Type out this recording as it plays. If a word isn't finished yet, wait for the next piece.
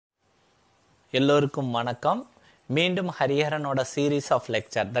எல்லோருக்கும் வணக்கம். மீண்டும் ஹரிஹரனோட series of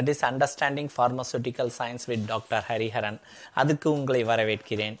lecture that is understanding pharmaceutical science with doctor Hariharan. அதுக்கு உங்களை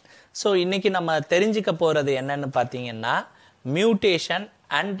வரவேற்கிறேன். ஸோ இன்னைக்கு நம்ம தெரிஞ்சுக்க போகிறது என்னன்னு பார்த்தீங்கன்னா mutation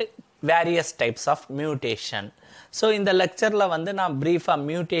and various types of mutation. So இந்த லெக்சரில் வந்து நான் ப்ரீஃபாக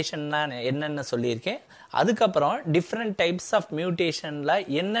மியூட்டேஷன்னா என்னென்னு சொல்லியிருக்கேன். அதுக்கப்புறம் டிஃப்ரெண்ட் டைப்ஸ் ஆஃப் மியூட்டேஷனில்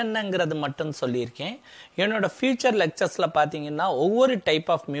என்னென்னங்கிறது மட்டும் சொல்லியிருக்கேன். என்னோட ஃபியூச்சர் லெக்சர்ஸில் பார்த்தீங்கன்னா ஒவ்வொரு டைப்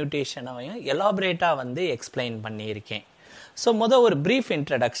ஆஃப் மியூட்டேஷனையும் எலாபரேட்டாக வந்து எக்ஸ்பிளைன் பண்ணியிருக்கேன். ஸோ ஒரு ப்ரீஃப்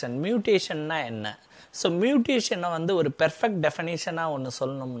இன்ட்ரடக்ஷன். மியூட்டேஷன்னா என்ன? ஸோ மியூட்டேஷனை வந்து ஒரு பெர்ஃபெக்ட் டெஃபினேஷனாக ஒன்று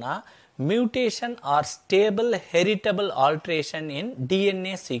சொல்லணும்னா mutation R stable heritable alteration in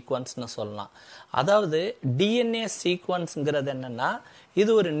DNA சீக்வன்ஸ்னு சொல்லலாம். அதாவது டிஎன்ஏ சீக்வன்ஸுங்கிறது என்னென்னா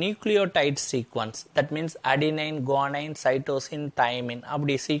இது ஒரு nucleotide sequence. That means adenine, guanine, cytosine, thymine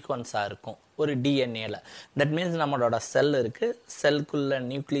அப்படி சீக்வன்ஸாக இருக்கும் ஒரு டிஎன்ஏல. தட் மீன்ஸ் நம்மளோட செல் இருக்குது, செல்குள்ள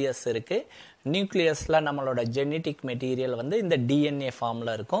நியூக்ளியஸ் இருக்குது, நியூக்ளியஸில் நம்மளோட ஜெனட்டிக் மெட்டீரியல் வந்து இந்த டிஎன்ஏ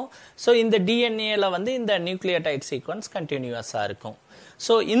ஃபார்மில் இருக்கும். ஸோ இந்த டிஎன்ஏல வந்து இந்த நியூக்ளியோடைட் சீக்வன்ஸ் கண்டினியூஸாக இருக்கும்.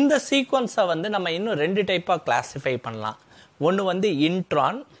 ஸோ இந்த சீக்வன்ஸை வந்து நம்ம இன்னும் ரெண்டு டைப்பாக கிளாஸிஃபை பண்ணலாம். ஒன்று வந்து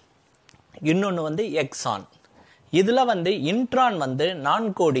இன்ட்ரான், இன்னொன்று வந்து எக்ஸான். இதில் வந்து இன்ட்ரான் வந்து நான்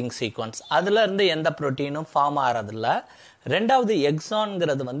கோடிங் சீக்வன்ஸ், அதில் இருந்து எந்த ப்ரோட்டீனும் ஃபார்ம் ஆகிறதில்ல. ரெண்டாவது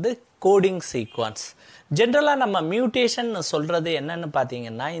எக்ஸான்ங்கிறது வந்து கோடிங் சீக்வன்ஸ். ஜென்ரலாக நம்ம மியூட்டேஷன் சொல்கிறது என்னன்னு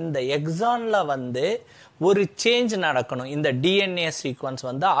பார்த்தீங்கன்னா இந்த எக்ஸானில் வந்து ஒரு சேஞ்ச் நடக்கணும், இந்த டிஎன்ஏ சீக்வன்ஸ்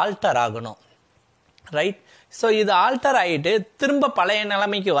வந்து ஆல்டர் ஆகணும், ரைட்? ஸோ இது ஆல்டர் ஆகிட்டு திரும்ப பழைய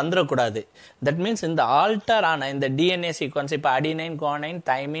நிலைமைக்கு வந்துடக்கூடாது. தட் மீன்ஸ் இந்த ஆல்டர் ஆன இந்த டிஎன்ஏ சீக்வன்ஸ், இப்போ அடினைன், குவானைன்,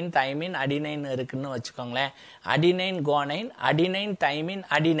 தைமின் அடினைன் இருக்குன்னு வச்சுக்கோங்களேன். Adenine, guanine, adenine, thymine,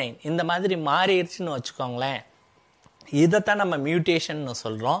 adenine இந்த மாதிரி மாறிடுச்சுன்னு வச்சுக்கோங்களேன். இதைத்தான் நம்ம மியூட்டேஷன்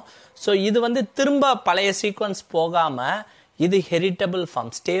சொல்கிறோம். ஸோ இது வந்து திரும்ப பழைய சீக்வன்ஸ் போகாமல் இது ஹெரிட்டபிள்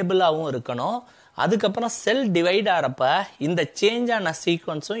ஃபார்ம், ஸ்டேபிளாகவும் இருக்கணும். அதுக்கப்புறம் செல் டிவைட் ஆகிறப்ப இந்த சேஞ்ச் ஆன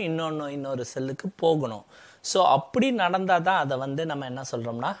சீக்வன்ஸும் இன்னொரு செல்லுக்கு போகணும். ஸோ அப்படி நடந்தால் தான் அதை வந்து நம்ம என்ன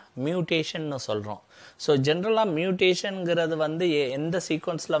சொல்கிறோம்னா மியூட்டேஷன்னு சொல்கிறோம். ஸோ ஜென்ரலாக மியூட்டேஷனுங்கிறது வந்து எந்த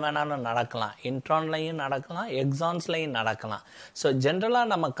சீக்வன்ஸில் வேணாலும் நடக்கலாம், இன்ட்ரான்லையும் நடக்கலாம், எக்ஸான்ஸ்லையும் நடக்கலாம். ஸோ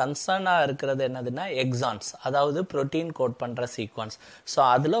ஜென்ரலாக நம்ம கன்சர்னாக இருக்கிறது என்னதுன்னா எக்ஸான்ஸ், அதாவது ப்ரோட்டீன் கோட் பண்ணுற சீக்வன்ஸ். ஸோ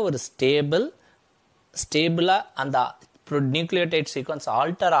அதில் ஒரு ஸ்டேபிளாக அந்த நியூக்ளியோடைட் சீக்வன்ஸ்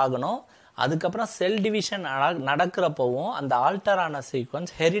ஆல்டர் ஆகணும். அதுக்கப்புறம் செல் டிவிஷன் நடக்கிறப்பவும் அந்த ஆல்டர் ஆன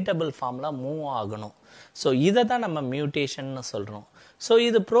சீக்வன்ஸ் ஹெரிட்டபிள் ஃபார்மில் மூவ் ஆகணும். ஸோ இதை தான் நம்ம மியூட்டேஷன்னு சொல்கிறோம். ஸோ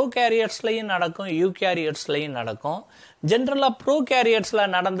இது ப்ரோகேரியட்ஸ்லையும் நடக்கும், யூகேரியட்ஸ்லையும் நடக்கும். ஜென்ரலாக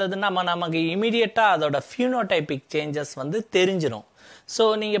ப்ரோகேரியட்ஸில் நடந்ததுன்னா நமக்கு இமீடியட்டாக அதோட ஃபியூனோடைபிக் சேஞ்சஸ் வந்து தெரிஞ்சிடும். ஸோ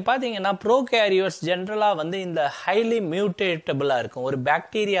நீங்கள் பார்த்தீங்கன்னா ப்ரோகேரியோட்ஸ் ஜென்ரலாக வந்து இந்த ஹைலி மியூட்டேட்டபிளாக இருக்கும். ஒரு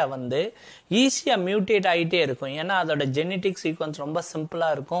பாக்டீரியா வந்து ஈஸியாக மியூட்டேட் ஆகிட்டே இருக்கும். ஏன்னா அதோட ஜெனட்டிக் சீக்வன்ஸ் ரொம்ப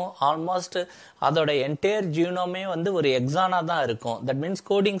சிம்பிளாக இருக்கும். ஆல்மோஸ்ட் அதோட என்டையர் ஜீனோமே வந்து ஒரு எக்ஸானாக தான் இருக்கும். தட் மீன்ஸ்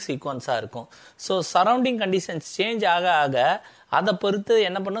கோடிங் சீக்வன்ஸாக இருக்கும். ஸோ சரௌண்டிங் கண்டிஷன்ஸ் சேஞ்ச் ஆக ஆக அதை பொறுத்து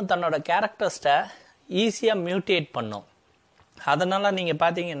என்ன பண்ணும், தன்னோட கேரக்டர்ஸை ஈஸியாக மியூட்டேட் பண்ணும். அதனால் நீங்கள்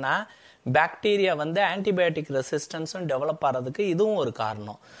பார்த்தீங்கன்னா பாக்டீரியா வந்து ஆன்டிபயோட்டிக் ரெசிஸ்டன்ஸும் டெவலப் ஆகிறதுக்கு இதுவும் ஒரு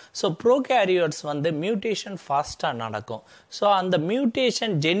காரணம். ஸோ ப்ரோகேரியோட்ஸ் வந்து மியூட்டேஷன் ஃபாஸ்ட்டாக நடக்கும். ஸோ அந்த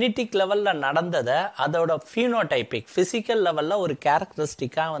மியூட்டேஷன் ஜெனட்டிக் லெவலில் நடந்ததை அதோட ஃபியூனோடைபிக் ஃபிசிக்கல் லெவலில் ஒரு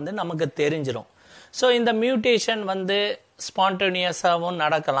கேரக்டரிஸ்டிக்காக வந்து நமக்கு தெரிஞ்சிடும். ஸோ இந்த மியூட்டேஷன் வந்து ஸ்பான்டேனியஸாகவும்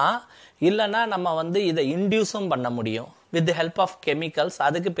நடக்கலாம், இல்லைன்னா நம்ம வந்து இதை இன்டியூஸும் பண்ண முடியும் வித் ஹெல்ப் ஆஃப் கெமிக்கல்ஸ்.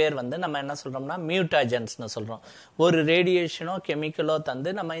 அதுக்கு பேர் வந்து நம்ம என்ன சொல்கிறோம்னா மியூட்டாஜென்ஸ்னு சொல்கிறோம். ஒரு ரேடியேஷனோ கெமிக்கலோ தந்து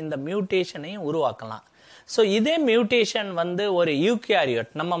நம்ம இந்த மியூட்டேஷனையும் உருவாக்கலாம். ஸோ இதே மியூட்டேஷன் வந்து ஒரு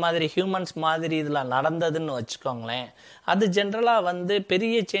யூகேரியோட் நம்ம மாதிரி ஹியூமன்ஸ் மாதிரி இதில் நடந்ததுன்னு வச்சுக்கோங்களேன், அது ஜென்ரலாக வந்து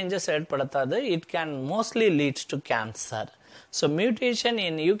பெரிய சேஞ்சஸ் ஏற்படுத்தாது. It can mostly leads to cancer. So mutation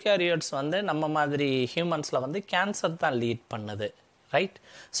in eukaryotes வந்து நம்ம மாதிரி ஹியூமன்ஸில் வந்து கேன்சர் தான் லீட் பண்ணுது, ரைட்?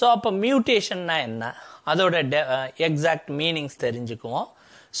 ஸோ அப்போ மியூட்டேஷன்னா என்ன, அதோட எக்ஸாக்ட் மீனிங்ஸ் தெரிஞ்சுக்குவோம்.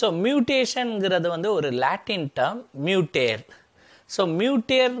 ஸோ மியூட்டேஷனுங்கிறது வந்து ஒரு லாட்டின் டேர்ம் மியூட்டேர். ஸோ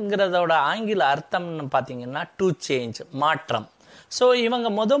மியூட்டேருங்கிறதோட ஆங்கில அர்த்தம்னு பார்த்தீங்கன்னா டு சேஞ்ச், மாற்றம். ஸோ இவங்க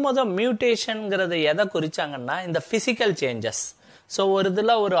மியூட்டேஷனுங்கிறது எதை குறிச்சாங்கன்னா இந்த ஃபிசிக்கல் சேஞ்சஸ். ஸோ ஒரு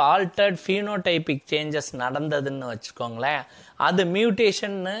இதில் ஒரு ஆல்டர்ட் ஃபியூனோடைபிக் சேஞ்சஸ் நடந்ததுன்னு வச்சுக்கோங்களேன், அது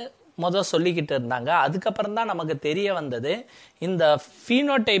மியூட்டேஷன்னு சொல்லிக்கிட்டு இருந்தாங்க. அதுக்கப்புறம் தான் நமக்கு தெரிய வந்தது இந்த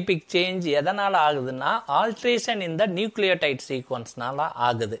ஃபீனோடைபிக் சேஞ்ச் எதனால் ஆகுதுன்னா ஆல்ட்ரேஷன் இந்த நியூக்ளியோடைட் சீக்வன்ஸ்னால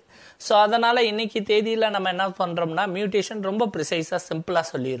ஆகுது. ஸோ அதனால் இன்னைக்கு தேதியில் நம்ம என்ன பண்ணுறோம்னா மியூட்டேஷன் ரொம்ப ப்ரிசைஸாக சிம்பிளாக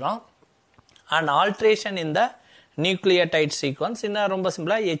சொல்லிடுறோம். அண்ட் ஆல்ட்ரேஷன் இந்த நியூக்ளியோடைட் சீக்வன்ஸ் இன்னும் ரொம்ப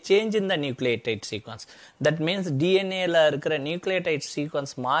சிம்பிளாக சேஞ்ச் இந்த நியூக்ளியோடைட் சீக்வன்ஸ். தட் மீன்ஸ் டிஎன்ஏல இருக்கிற நியூக்ளியோடைட்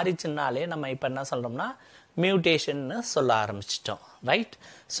சீக்வன்ஸ் மாறிச்சுனாலே நம்ம இப்போ என்ன சொல்கிறோம்னா மியூட்டேஷன்னு சொல்ல ஆரம்பிச்சிட்டோம், ரைட்?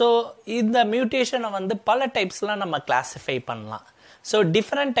 ஸோ இந்த மியூட்டேஷனை வந்து பல டைப்ஸ்லாம் நம்ம கிளாஸிஃபை பண்ணலாம். So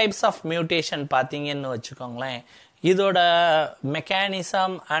different types of mutation பார்த்தீங்கன்னு வச்சுக்கோங்களேன், இதோட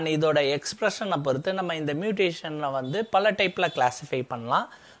மெக்கானிசம் அண்ட் இதோட எக்ஸ்பிரஷனை பொறுத்து நம்ம இந்த மியூட்டேஷனில் வந்து பல டைப்பில் கிளாஸிஃபை பண்ணலாம்.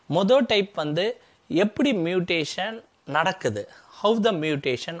 மொதல் டைப் வந்து எப்படி மியூட்டேஷன் நடக்குது, ஹவு த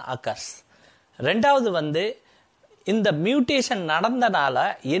மியூட்டேஷன் அக்கர்ஸ். ரெண்டாவது வந்து இந்த மியூட்டேஷன் நடந்தனால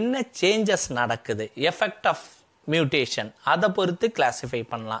என்ன சேஞ்சஸ் நடக்குது, எஃபெக்ட் ஆஃப் மியூட்டேஷன், அதை பொறுத்து கிளாஸிஃபை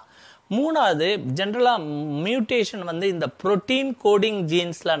பண்ணலாம். மூணாவது, ஜென்ரலாக மியூட்டேஷன் வந்து இந்த புரோட்டீன் கோடிங்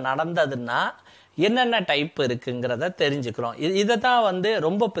ஜீன்ஸில் நடந்ததுன்னா என்னென்ன டைப் இருக்குங்கிறத தெரிஞ்சுக்கிறோம். இதை தான் வந்து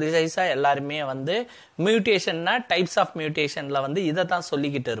ரொம்ப ப்ரிசைஸாக எல்லாருமே வந்து மியூட்டேஷன்னா டைப்ஸ் ஆஃப் மியூட்டேஷனில் வந்து இதை தான்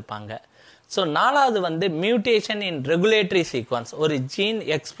சொல்லிக்கிட்டு இருப்பாங்க. ஸோ நாலாவது வந்து மியூட்டேஷன் இன் ரெகுலேட்டரி சீக்வன்ஸ், ஒரு ஜீன்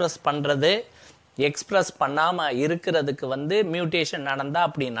எக்ஸ்பிரஸ் பண்ணாமல் இருக்கிறதுக்கு வந்து மியூட்டேஷன் நடந்தால்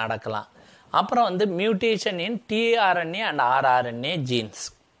அப்படி நடக்கலாம். அப்புறம் வந்து mutation in tRNA and rRNA jeans.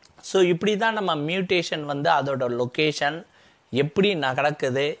 So இப்படி தான் நம்ம மியூட்டேஷன் வந்து அதோட லொக்கேஷன் எப்படி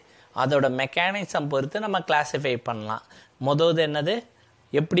நடக்குது, அதோட மெக்கானிசம் பொறுத்து நம்ம கிளாஸிஃபை பண்ணலாம். முதல்வது என்னது,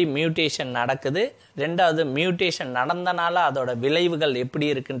 எப்படி மியூட்டேஷன் நடக்குது. ரெண்டாவது, மியூட்டேஷன் நடந்தனால அதோட விளைவுகள் எப்படி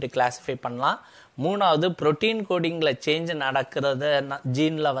இருக்குன்ட்டு கிளாஸிஃபை பண்ணலாம். மூணாவது, புரோட்டீன் கோடிங்கில் சேஞ்ச் நடக்கிறது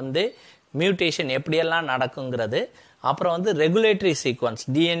ஜீனில் வந்து மியூட்டேஷன் எப்படியெல்லாம் நடக்குங்கிறது. அப்புறம் வந்து ரெகுலேட்டரி சீக்வன்ஸ்,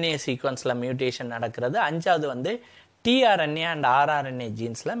 டிஎன்ஏ சீக்வன்ஸில் மியூட்டேஷன் நடக்கிறது. அஞ்சாவது வந்து tRNA அண்ட் rRNA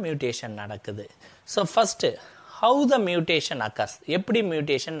ஜீன்ஸில் மியூட்டேஷன் நடக்குது. So first how the mutation occurs, எப்படி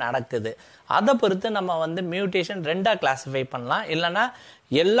மியூட்டேஷன் நடக்குது, அதை பொறுத்து நம்ம வந்து மியூட்டேஷன் ரெண்டாக கிளாஸிஃபை பண்ணலாம். இல்லைனா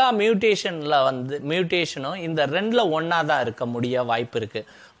எல்லா மியூட்டேஷனும் இந்த ரெண்டில் ஒன்றா தான் இருக்க முடிய வாய்ப்பு இருக்குது.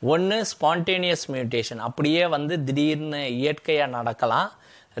 ஒன்று ஸ்பான்டேனியஸ் மியூட்டேஷன், அப்படியே வந்து திடீர்னு இயற்கையாக நடக்கலாம்.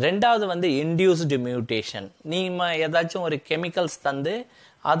 ரெண்டாவது வந்து இன்டியூஸ்டு மியூட்டேஷன், நீங்கள் ஏதாச்சும் ஒரு கெமிக்கல்ஸ் தந்து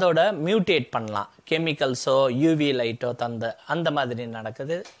அதோட மியூட்டேட் பண்ணலாம், கெமிக்கல்ஸோ யூவி லைட்டோ தந்து, அந்த மாதிரி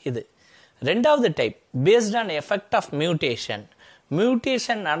நடக்குது இது. ரெண்டாவது type based on effect of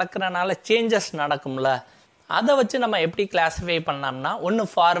mutation நடக்கிறனால changes நடக்கும்ல, அதை வச்சு நம்ம எப்படி கிளாஸிஃபை பண்ணோம்னா, ஒன்று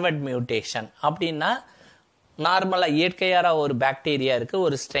ஃபார்வர்ட் மியூட்டேஷன், அப்படின்னா நார்மலாக இயற்கையாக ஒரு பாக்டீரியா இருக்குது,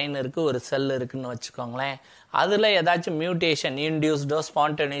 ஒரு ஸ்ட்ரெயின் இருக்குது, ஒரு செல் இருக்குதுன்னு வச்சுக்கோங்களேன். அதில் ஏதாச்சும் மியூட்டேஷன் இன்டியூஸ்டோ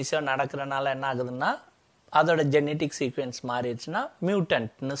ஸ்பான்டேனியஸோ நடக்கிறனால என்ன ஆகுதுன்னா அதோட ஜெனட்டிக் சீக்வன்ஸ் மாறிடுச்சுன்னா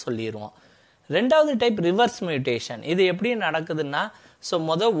மியூட்டன்ட்னு சொல்லிடுவோம். ரெண்டாவது டைப் ரிவர்ஸ் மியூட்டேஷன். இது எப்படி நடக்குதுன்னா, ஸோ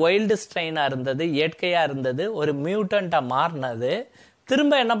மொதல் வைல்டு ஸ்ட்ரெயினாக இருந்தது, இயற்கையாக இருந்தது, ஒரு மியூட்டண்ட்டாக மாறினது,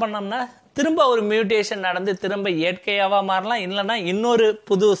 திரும்ப என்ன பண்ணோம்னா திரும்ப ஒரு மியூட்டேஷன் நடந்து திரும்ப இயற்கையாகவும் மாறலாம், இல்லைன்னா இன்னொரு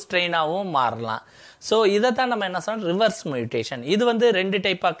புது ஸ்ட்ரெயினாகவும் மாறலாம். ஸோ இதை தான் நம்ம என்ன சொல்றோம், ரிவர்ஸ் மியூட்டேஷன். இது வந்து ரெண்டு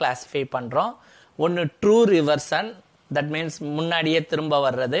டைப்பாக கிளாஸிஃபை பண்ணுறோம். ஒன்று ட்ரூ ரிவர்சன், தட் மீன்ஸ் முன்னாடியே திரும்ப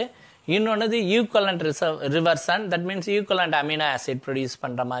வர்றது. இன்னொன்று equivalent ரிவர்சன், that means equivalent amino acid produce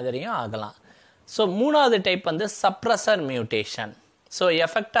பண்ணுற மாதிரியும் ஆகலாம். ஸோ மூணாவது டைப் வந்து suppressor mutation. So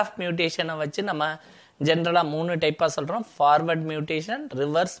effect of மியூட்டேஷனை வச்சு நம்ம ஜென்ரலாக மூணு டைப்பாக சொல்கிறோம், forward mutation,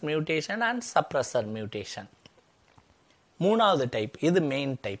 reverse mutation and suppressor mutation. மூணாவது டைப், இது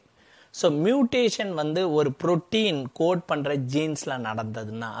மெயின் டைப். ஸோ மியூட்டேஷன் வந்து ஒரு புரோட்டீன் கோட் பண்ணுற ஜீன்ஸில்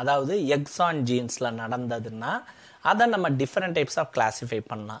நடந்ததுன்னா, அதாவது எக்ஸான் ஜீன்ஸில் நடந்ததுன்னா அதை நம்ம டிஃப்ரெண்ட் டைப்ஸ் ஆஃப் கிளாஸிஃபை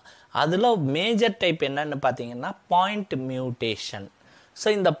பண்ணலாம். அதில் மேஜர் டைப் என்னன்னு பார்த்தீங்கன்னா பாயிண்ட் மியூட்டேஷன். ஸோ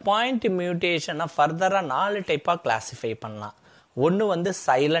இந்த பாயிண்ட் மியூட்டேஷனை ஃபர்தராக 4 டைப்பாக கிளாஸிஃபை பண்ணலாம். ஒன்று வந்து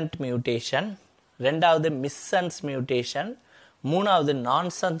சைலண்ட் மியூட்டேஷன், ரெண்டாவது மிஸ்சன்ஸ் மியூட்டேஷன், மூணாவது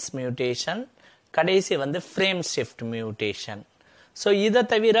நான்சன்ஸ் மியூட்டேஷன், கடைசி வந்து ஃப்ரேம் ஷிஃப்ட் மியூட்டேஷன். ஸோ இதை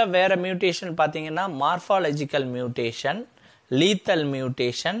தவிர வேறு மியூட்டேஷன் பார்த்தீங்கன்னா morphological mutation, lethal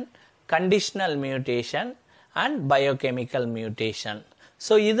mutation, conditional mutation and biochemical mutation.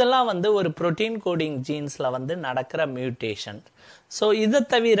 So இதெல்லாம் வந்து ஒரு புரோட்டீன் கோடிங் ஜீன்ஸில் வந்து நடக்கிற மியூட்டேஷன். ஸோ இதை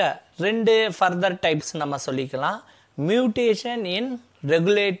தவிர 2 ஃபர்தர் டைப்ஸ் நம்ம சொல்லிக்கலாம். Mutation in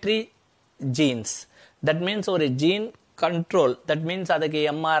regulatory jeans, that means ஒரு ஜீன் கண்ட்ரோல், தட் மீன்ஸ் அதுக்கு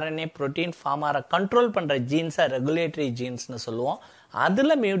mRNA புரோட்டீன் ஃபார்ம் ஆகிற கண்ட்ரோல் பண்ணுற ஜீன்ஸை ரெகுலேட்டரி ஜீன்ஸ்னு சொல்லுவோம்.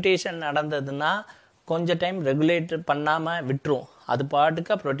 அதில் மியூட்டேஷன் நடந்ததுன்னா கொஞ்சம் டைம் ரெகுலேட் பண்ணாமல் விட்டுரும், அது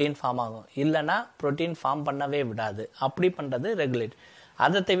பாட்டுக்க புரோட்டீன் ஃபார்ம் ஆகும், இல்லைன்னா புரோட்டீன் ஃபார்ம் பண்ணவே விடாது, அப்படி பண்ணுறது ரெகுலேட்.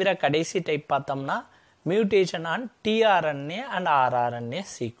 அதை தவிர கடைசி டைப் பார்த்தோம்னா mutation on tRNA and rRNA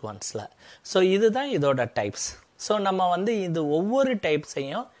சீக்வன்ஸில். So இதுதான் இதோட டைப்ஸ். ஸோ நம்ம வந்து இது ஒவ்வொரு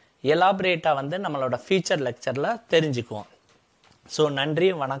டைப்ஸையும் எலாபரேட்டாக வந்து நம்மளோட ஃபியூச்சர் லெக்சரில் தெரிஞ்சுக்குவோம். ஸோ நன்றி,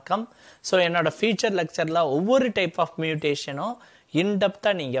 வணக்கம். ஸோ என்னோட ஃபியூச்சர் லெக்சரில் ஒவ்வொரு டைப் ஆஃப் மியூட்டேஷனும்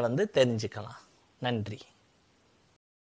இன்டெப்த்தாக நீங்கள் வந்து தெரிஞ்சுக்கலாம். நன்றி.